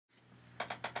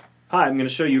Hi, I'm going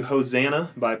to show you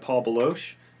Hosanna by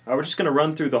Baloche. We're just going to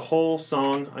run through the whole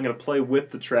song. I'm going to play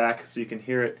with the track so you can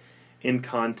hear it in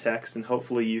context, and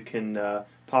hopefully you can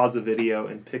pause the video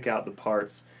and pick out the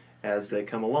parts as they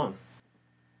come along.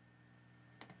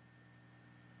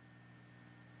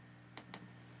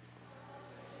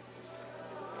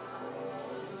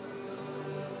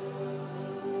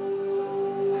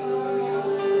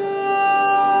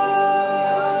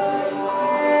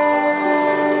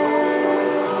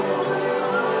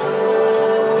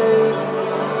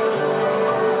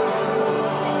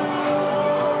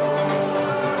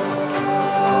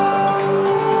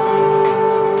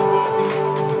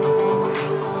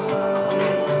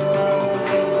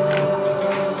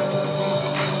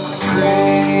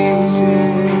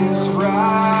 Praises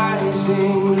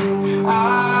rising,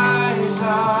 eyes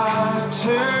are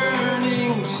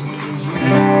turning to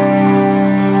you.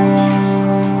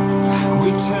 We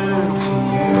turn to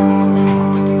you.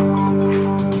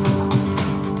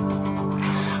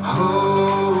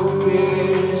 Hope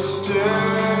is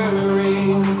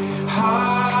stirring,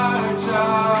 hearts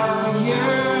are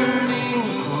yearning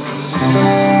for you.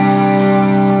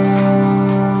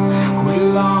 We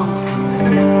long for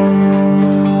you.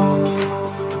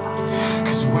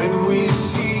 When we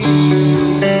see you,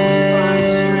 we find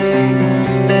strength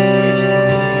to face the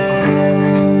day.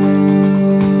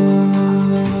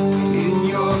 In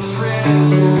your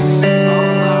presence,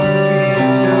 all our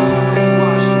fears are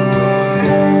washed away,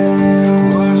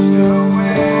 washed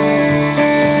away.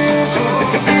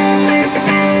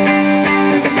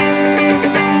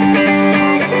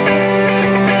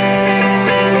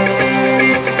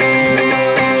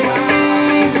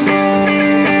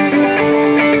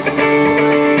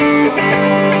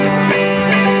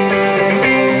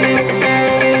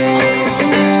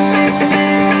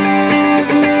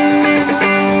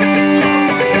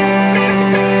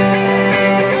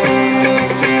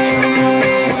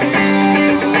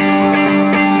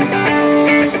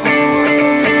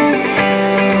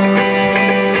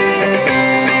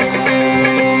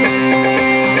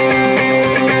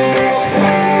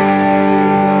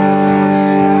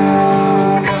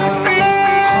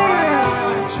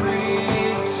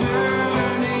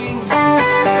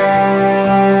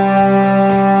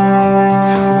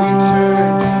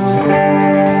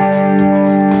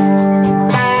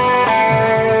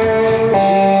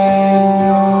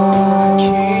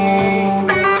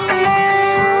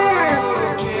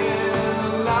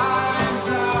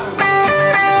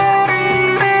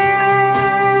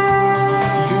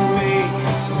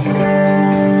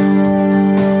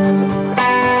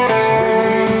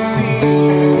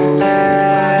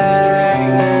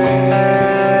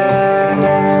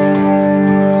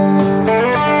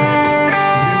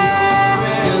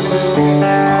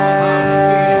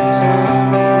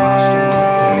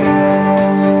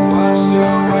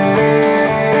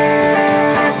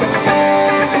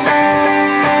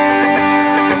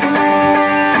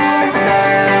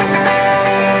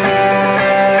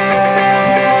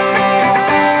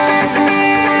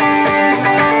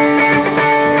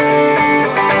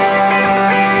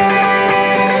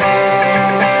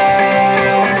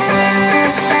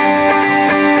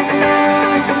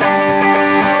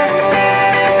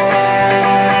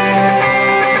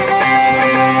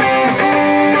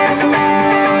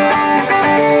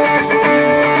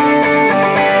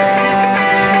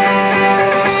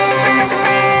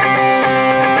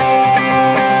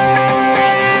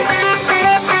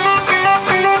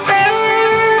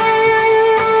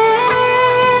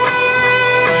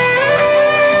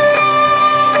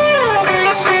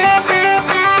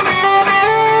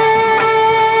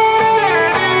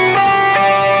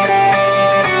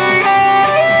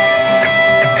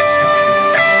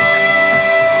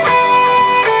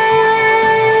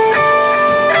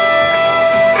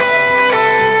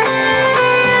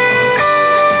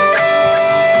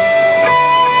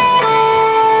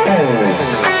 Oh.